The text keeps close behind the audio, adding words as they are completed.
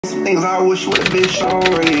Some things I wish would have been shown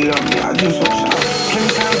already on me. I just wish plenty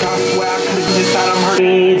times I swear I could have just thought I'm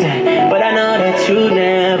hurting, but I know that you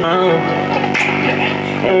never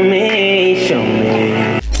show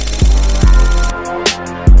me.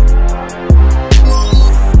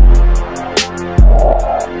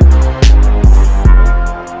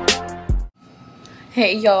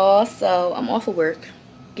 Hey y'all, so I'm off of work,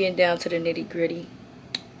 getting down to the nitty gritty.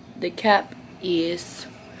 The cap is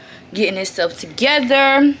getting itself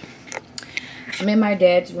together. I'm in my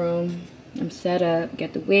dad's room. I'm set up,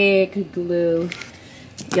 got the wig, glue.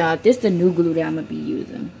 Y'all, this is the new glue that I'm gonna be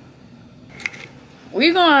using.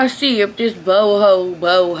 We're gonna see if this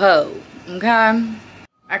boho, okay?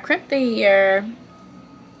 I crimped the hair.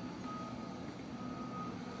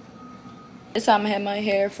 This time I have my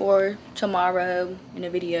hair for tomorrow in the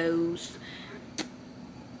videos.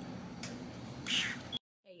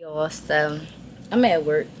 Hey y'all, so I'm at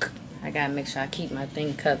work. I gotta make sure I keep my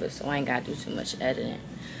thing covered so I ain't gotta do too much editing.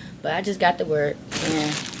 But I just got to work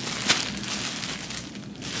and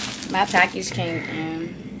my package came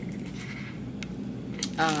in.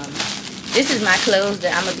 This is my clothes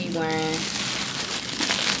that I'm gonna be wearing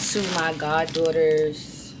to my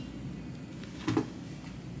goddaughter's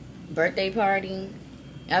birthday party.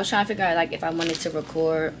 I was trying to figure out like if I wanted to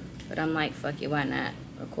record, but I'm like, fuck it, why not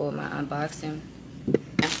record my unboxing?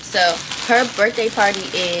 So her birthday party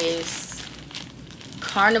is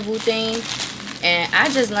carnival themed, and I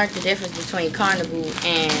just learned the difference between carnival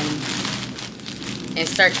and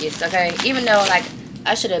circus. Okay, even though like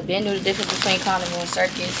I should have been knew the difference between carnival and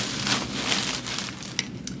circus,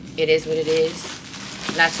 it is what it is.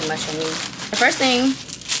 Not too much for me. The first thing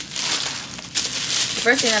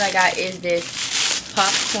that I got is this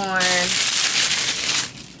popcorn.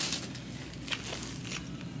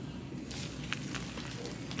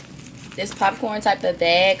 This popcorn type of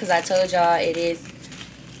bag, because I told y'all it is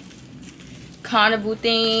carnival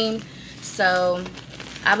themed. So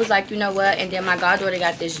I was like, you know what? And then my goddaughter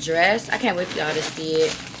got this dress. I can't wait for y'all to see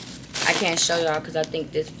it. I can't show y'all because I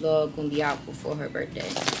think this vlog gonna be out before her birthday.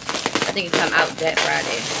 I think it come out that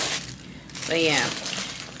Friday. But yeah.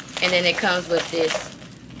 And then it comes with this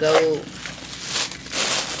gold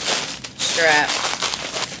strap.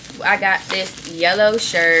 I got this yellow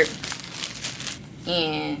shirt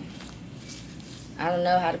and I don't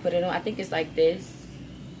know how to put it on. I think it's like this.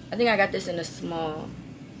 I think I got this in a small.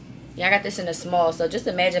 Yeah, I got this in a small. So just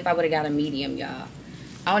imagine if I would have got a medium, y'all.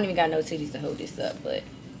 I don't even got no titties to hold this up, but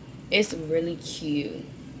it's really cute.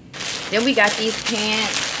 Then we got these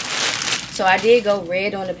pants. So I did go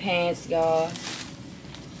red on the pants, y'all.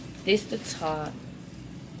 This the top.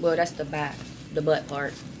 Well, that's the back, the butt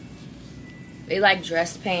part. They like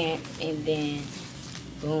dress pants, and then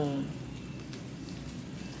boom.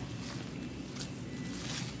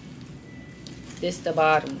 This the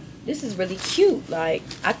bottom. This is really cute. Like,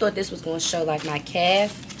 I thought this was gonna show like my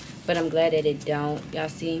calf, but I'm glad that it don't. Y'all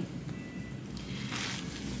see?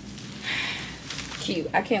 Cute.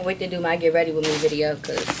 I can't wait to do my get ready with me video,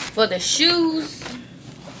 because for the shoes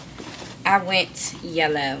I went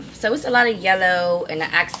yellow. So it's a lot of yellow and an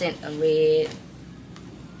accent of red.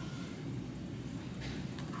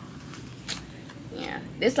 Yeah,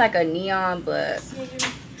 this like a neon, but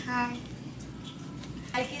Hi.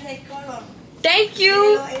 I feel like color. Thank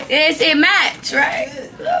you. It match, right?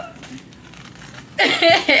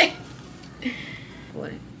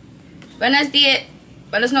 Buenos dias.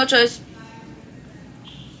 Buenos noches.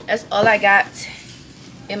 That's all I got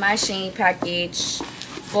in my Shein package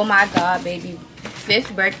for my god baby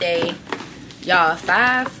 5th birthday. Y'all,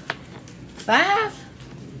 5?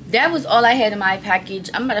 That was all I had in my package.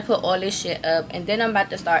 I'm about to put all this shit up, and then I'm about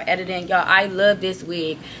to start editing. Y'all, I love this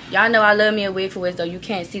wig. Y'all know I love me a wig for wigs, though you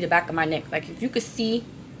can't see the back of my neck. Like, if you could see,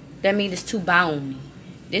 that means it's too bound.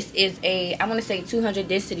 This is a, I want to say 200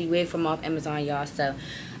 density wig from off Amazon, y'all. So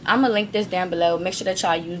I'm going to link this down below. Make sure that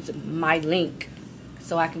y'all use my link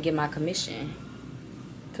so I can get my commission.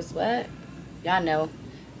 Because what? Y'all know.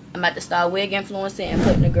 I'm about to start wig influencing and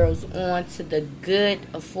putting the girls on to the good,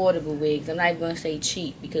 affordable wigs. I'm not even going to say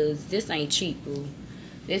cheap, because this ain't cheap, boo.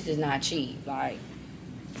 This is not cheap. Like,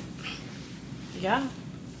 yeah.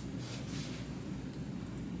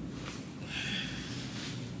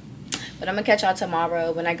 But I'm going to catch y'all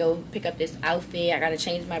tomorrow when I go pick up this outfit. I got to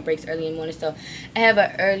change my brakes early in the morning. So I have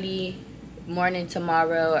an early morning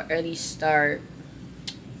tomorrow, an early start.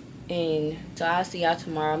 And so I'll see y'all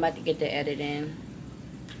tomorrow. I'm about to get the edit in.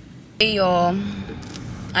 Hey y'all,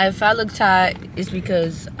 if I look tired, it's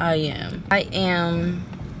because I am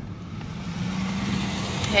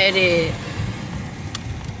headed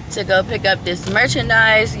to go pick up this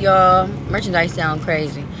merchandise, y'all. Merchandise sound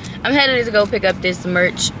crazy. I'm headed to go pick up this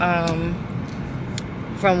merch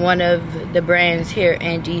from one of the brands here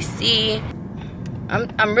in DC.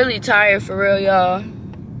 I'm really tired for real, y'all.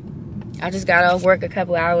 I just got off work a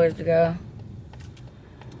couple hours ago.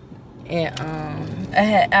 And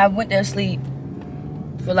I went to sleep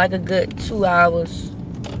for like a good 2 hours.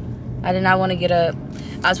 I did not want to get up.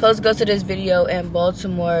 I was supposed to go to this video in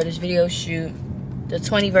Baltimore, this video shoot. The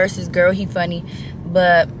 20 versus Girl He Funny.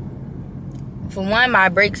 But for one, my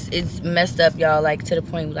brakes is messed up, y'all, like to the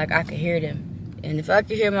point where like I could hear them. And if I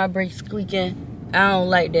could hear my brakes squeaking, I don't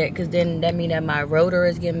like that, because then that means that my rotor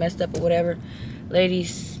is getting messed up or whatever.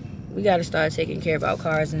 Ladies, we got to start taking care of our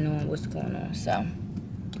cars and knowing what's going on. So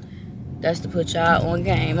that's to put y'all on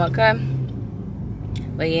game, okay?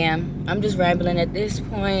 But yeah, I'm just rambling at this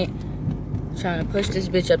point, trying to push this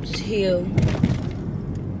bitch up this hill.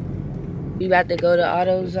 We about to go to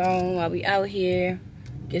AutoZone while we out here,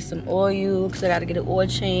 get some oil, because I got to get an oil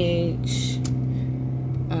change.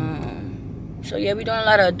 So yeah, we doing a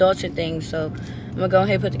lot of adulting things, so I'm gonna go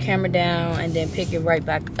ahead and put the camera down and then pick it right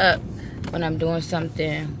back up when I'm doing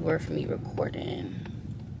something worth me recording.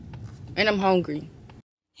 And I'm hungry.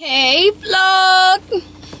 Hey vlog!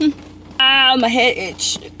 My head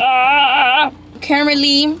itch.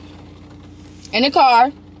 Currently in the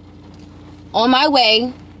car, on my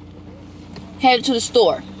way, headed to the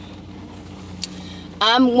store.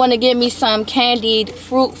 I'm gonna get me some candied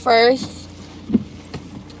fruit first,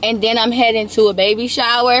 and then I'm heading to a baby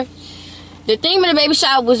shower. The theme of the baby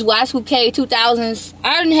shower was Y2K 2000s.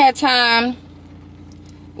 I didn't have time.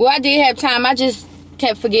 Well, I did have time. I just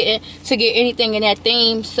kept forgetting to get anything in that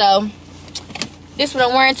theme. So this is what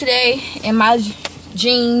I'm wearing today, in my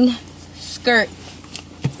jean skirt.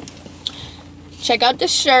 Check out the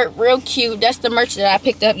shirt, real cute. That's the merch that I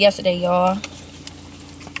picked up yesterday, y'all.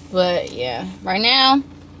 But yeah, right now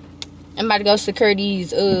I'm about to go secure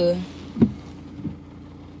these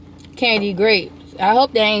candy grapes. I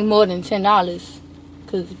hope they ain't more than $10,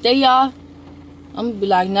 because if they are, I'm gonna be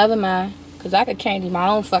like, never mind, because I could candy my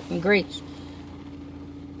own fucking grapes.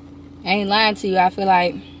 I ain't lying to you. I feel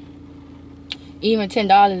like even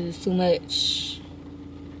 $10 is too much.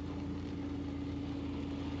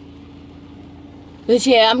 But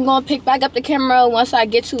yeah, I'm gonna pick back up the camera once I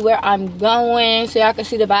get to where I'm going, so y'all can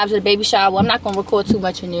see the vibes of the baby shower. I'm not gonna record too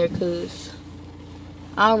much in there, because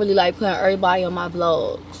I don't really like putting everybody on my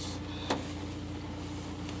vlogs.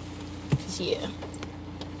 Yeah,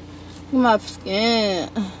 my skin.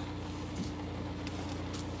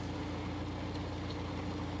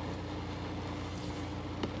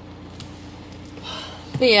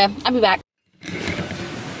 But yeah, I'll be back.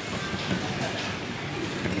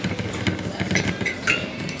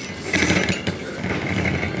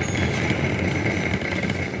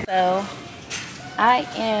 So I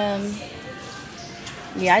am.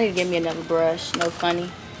 Yeah, I need to get me another brush. No funny.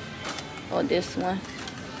 Or this one.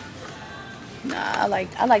 Nah, I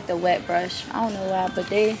like the wet brush. I don't know why, but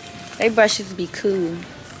they brushes be cool.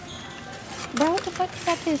 Bro, what the fuck is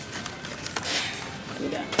that? This?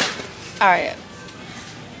 Yeah. All right.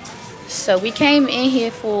 So we came in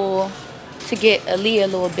here to get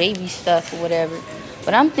Aaliyah little baby stuff or whatever.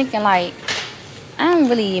 But I'm thinking like, I don't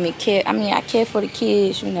really even care. I mean, I care for the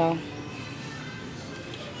kids, you know.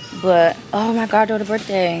 But oh my God, the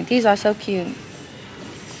birthday. These are so cute.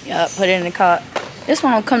 Yup, put it in the cart. This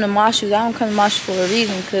one don't come to Marshalls. I don't come to Marshalls for a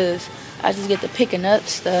reason, because I just get to picking up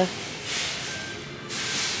stuff.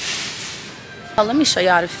 Oh, let me show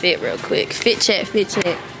y'all the fit real quick. Fit check, fit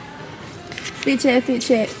check. Fit check, fit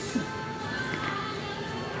check.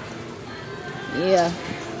 Yeah.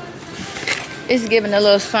 It's giving a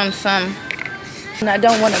little something. And I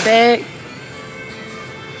don't want a bag.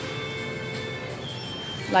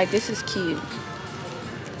 Like, this is cute.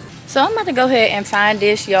 So I'm about to go ahead and find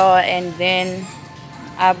this, y'all, and then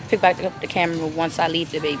I'll pick back up the camera once I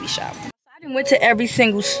leave the baby shop. I went to every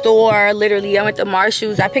single store, literally. I went to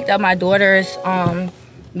Marshalls. I picked up my daughter's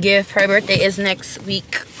gift. Her birthday is next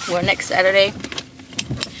week, or next Saturday.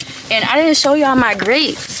 And I didn't show y'all my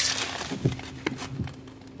grapes.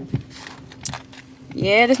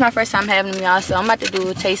 Yeah, this is my first time having them, y'all, so I'm about to do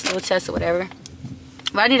a taste little test or whatever.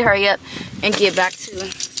 But I need to hurry up and get back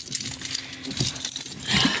to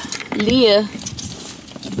Leah.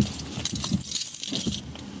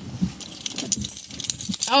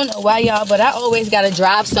 I don't know why, y'all, but I always gotta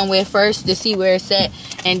drive somewhere first to see where it's at,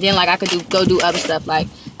 and then like I could go do other stuff. Like,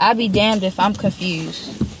 I'd be damned if I'm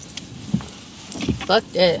confused. Fuck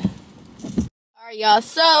that. Alright, y'all,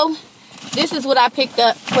 so this is what I picked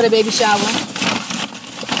up for the baby shower.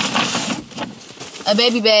 A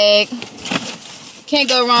baby bag. Can't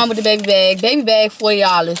go wrong with the baby bag. Baby bag,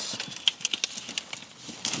 $40.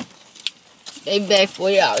 They bag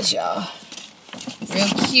 $40, y'all. Real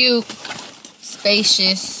cute,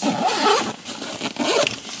 spacious.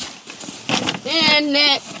 Then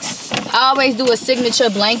next, I always do a signature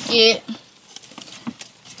blanket.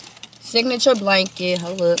 Signature blanket.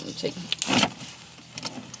 Hold up, let me check.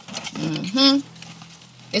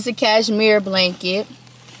 It's a cashmere blanket.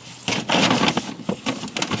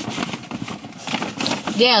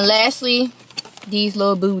 Then lastly, these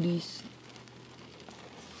little booties.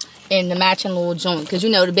 And the matching little joint. Because you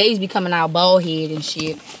know the babies be coming out bald head and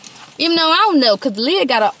shit. Even though I don't know. Because Leah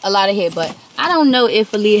got a lot of hair. But I don't know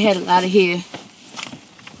if Leah had a lot of hair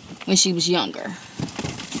when she was younger.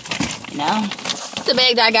 You know. This is the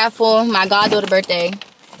bag that I got for my goddaughter's birthday.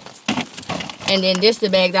 And then this is the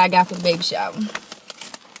bag that I got for the baby shower.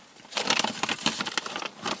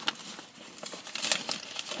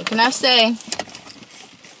 What can I say?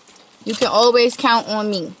 You can always count on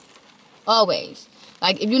me. Always.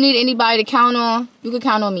 Like, if you need anybody to count on, you can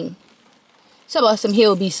count on me. So about some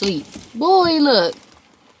he'll be sleep. Boy, look.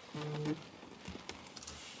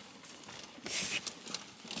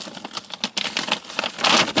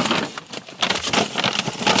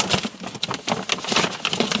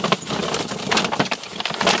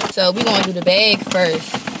 So we're going to do the bag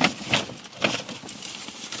first.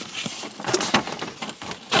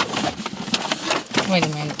 Wait a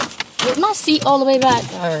minute. Is my seat all the way back?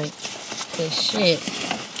 Alright. Good shit.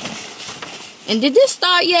 And did this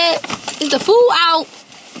start yet? Is the food out?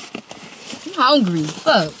 I'm hungry.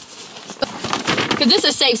 Fuck. Because this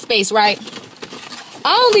is a safe space, right?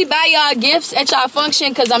 I only buy y'all gifts at y'all function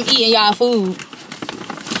because I'm eating y'all food.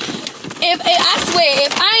 I swear,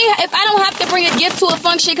 if I don't have to bring a gift to a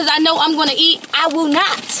function because I know I'm going to eat, I will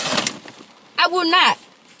not. I will not.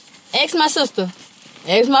 Ask my sister.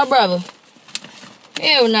 Ask my brother.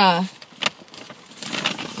 Hell nah.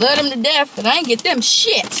 Love them to death, but I ain't get them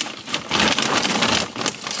shit.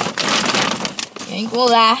 Ain't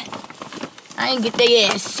gonna lie. I ain't get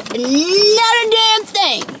their ass not a damn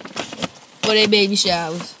thing for their baby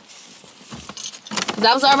showers. Because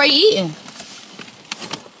I was already eating.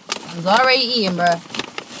 Bruh.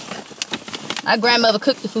 My grandmother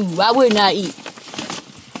cooked the food. I would not eat.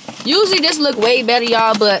 Usually this look way better,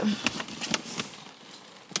 y'all, but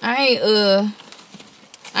I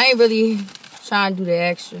ain't really trying to do the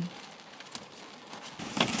extra.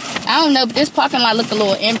 I don't know, but this parking lot look a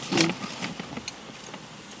little empty.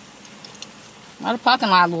 Why the parking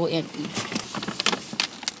lot a little empty?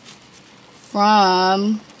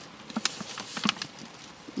 From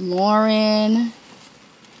Lauren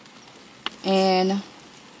and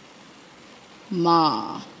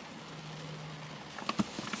Ma.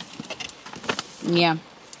 Yeah.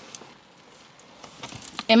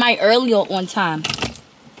 Am I early or on time?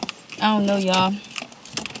 I don't know, y'all.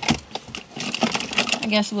 I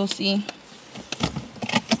guess we'll see.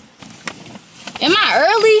 Am I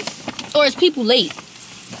early or is people late?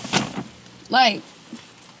 Like,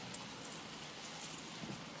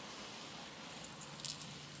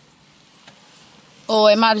 or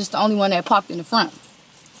am I just the only one that parked in the front?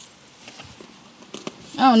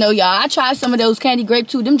 I don't know, y'all. I tried some of those candy grape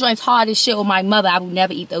too. Them joints hard as shit with my mother. I will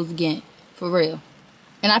never eat those again. For real.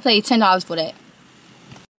 And I paid $10 for that.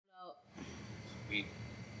 Sweet.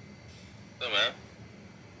 So, man.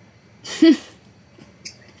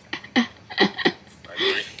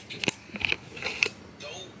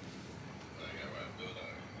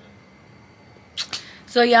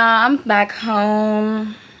 So, y'all, I'm back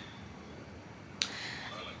home.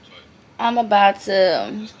 I'm about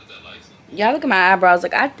to... Y'all look at my eyebrows.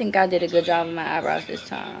 Like, I think I did a good job with my eyebrows this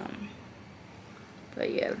time.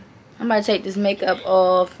 But, yeah. I'm about to take this makeup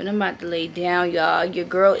off. And I'm about to lay down, y'all. Your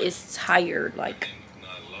girl is tired. Like,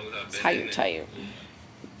 tired.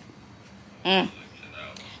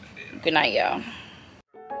 Good night, y'all.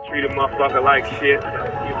 Treat a motherfucker like shit.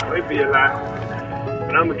 It be a lot.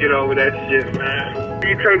 But I'm gonna get over that shit, man.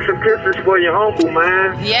 You take some pictures for your uncle,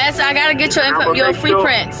 man. Yes, I gotta get your free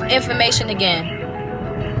prints information again.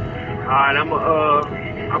 Alright,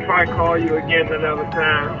 I'll probably call you again another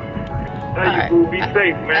time. Love you, boo. Be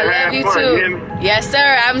safe, man. I love you too. Yes,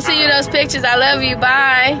 sir. I'm seeing you those pictures. I love you.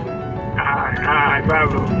 Bye. Alright, bye,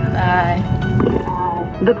 boo.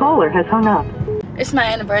 Bye. The caller has hung up. It's my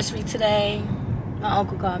anniversary today. My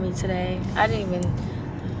uncle called me today. I didn't even...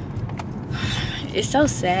 It's so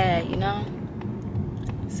sad, you know?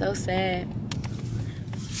 So sad.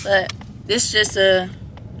 But this just a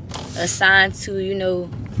sign to, you know,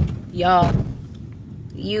 y'all,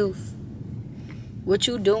 youth. What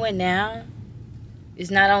you doing now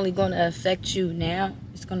is not only going to affect you now,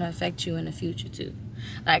 it's going to affect you in the future too.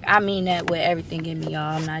 Like, I mean that with everything in me,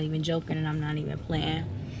 y'all. I'm not even joking and I'm not even playing.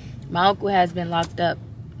 My uncle has been locked up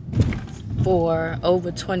for over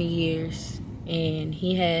 20 years, and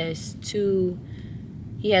he has two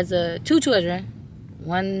children.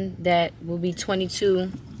 One that will be 22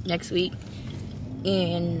 next week,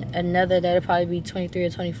 and another that'll probably be 23 or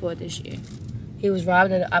 24 this year. He was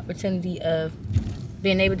robbed of the opportunity of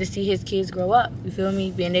being able to see his kids grow up. You feel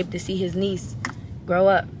me? Being able to see his niece grow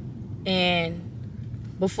up. And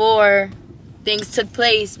before things took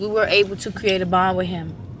place, we were able to create a bond with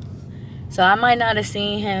him. So I might not have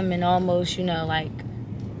seen him in almost, you know, like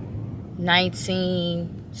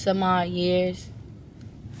 19 some odd years.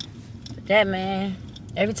 But that man,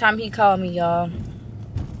 every time he called me, y'all,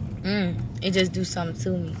 it just do something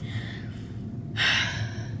to me.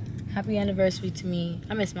 Happy anniversary to me.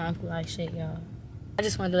 I miss my uncle like shit, y'all. I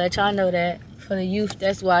just wanted to let y'all know that for the youth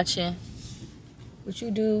that's watching, what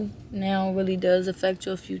you do now really does affect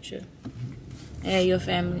your future and your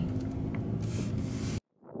family.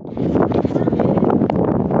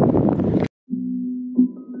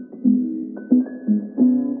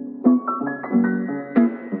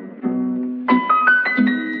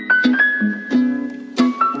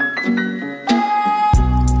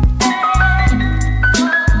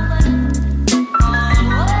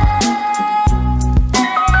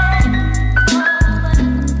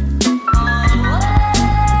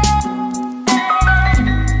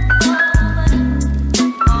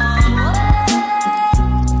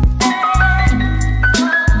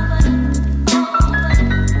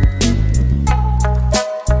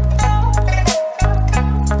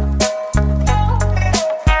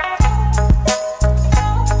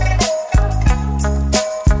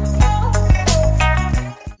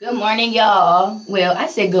 Good morning, y'all. Well, I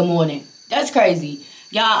said good morning. That's crazy.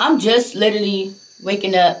 Y'all, I'm just literally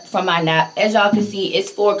waking up from my nap. As y'all can see, it's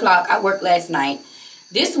 4 o'clock. I worked last night.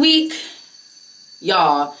 This week,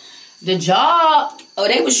 y'all, the job, oh,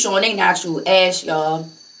 they was showing they natural ass, y'all.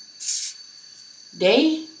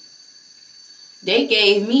 They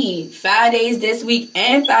gave me 5 days this week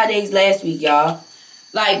and 5 days last week, y'all.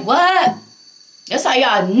 Like, what? That's how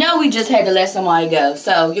y'all know we just had to let somebody go.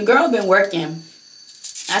 So, your girl been working.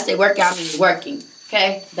 I say working, I mean working.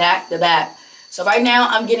 Okay, back to back. So right now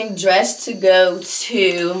I'm getting dressed to go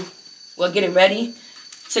to, well, getting ready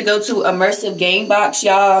to go to Immersive Game Box,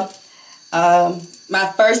 y'all.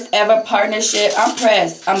 My first ever partnership. I'm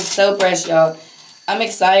pressed. I'm so pressed, y'all. I'm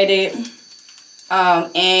excited.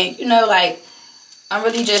 And you know, like, I'm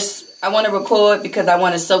really just, I want to record because I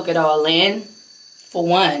want to soak it all in, for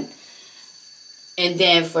one. And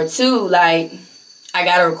then for two, like, I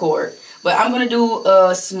gotta record. But I'm going to do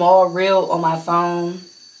a small reel on my phone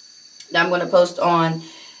that I'm going to post on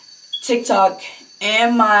TikTok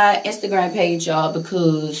and my Instagram page, y'all,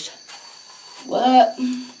 because, what?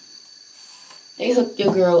 They hooked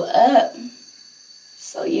your girl up.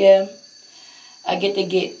 So, yeah. I get to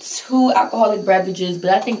get 2 alcoholic beverages,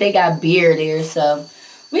 but I think they got beer there, so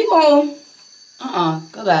we gon'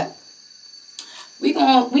 go back. We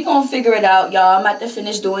gon' figure it out, y'all. I'm about to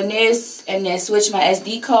finish doing this and then switch my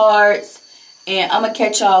SD cards. And I'm gonna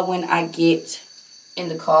catch y'all when I get in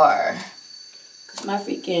the car. Cause my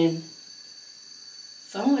freaking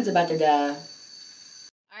phone is about to die.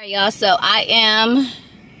 Alright, y'all, so I am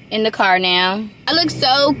in the car now. I look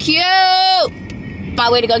so cute.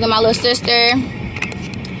 My way to go get my little sister.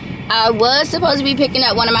 I was supposed to be picking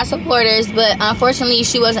up one of my supporters, but unfortunately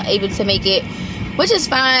she wasn't able to make it. Which is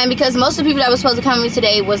fine, because most of the people that was supposed to come to me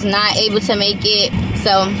today was not able to make it.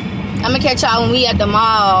 So, I'm going to catch y'all when we at the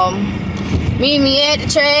mall. Meet me at the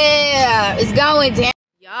trail. It's going down.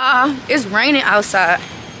 Y'all, it's raining outside.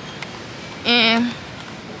 And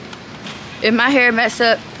if my hair mess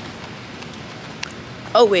up,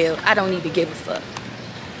 oh well, I don't need to give a fuck.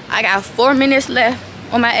 I got 4 minutes left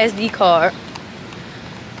on my SD card.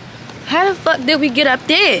 How the fuck did we get up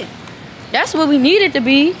there? That's what we needed to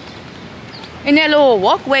be. In that little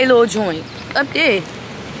walkway little joint. Up there.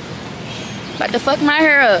 About to fuck my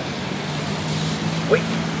hair up. Wait.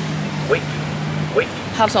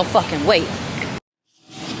 Have some fucking weight.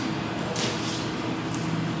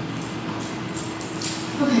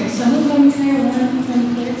 Okay, so who's gonna be clear?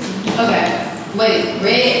 One, clear. Okay. Wait,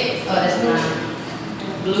 red. Oh, that's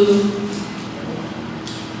mine. Blue.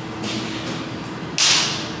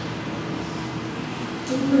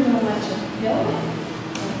 Who put it on my yellow?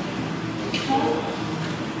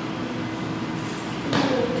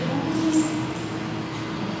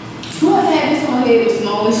 Who has had this on here with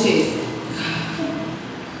small as shit?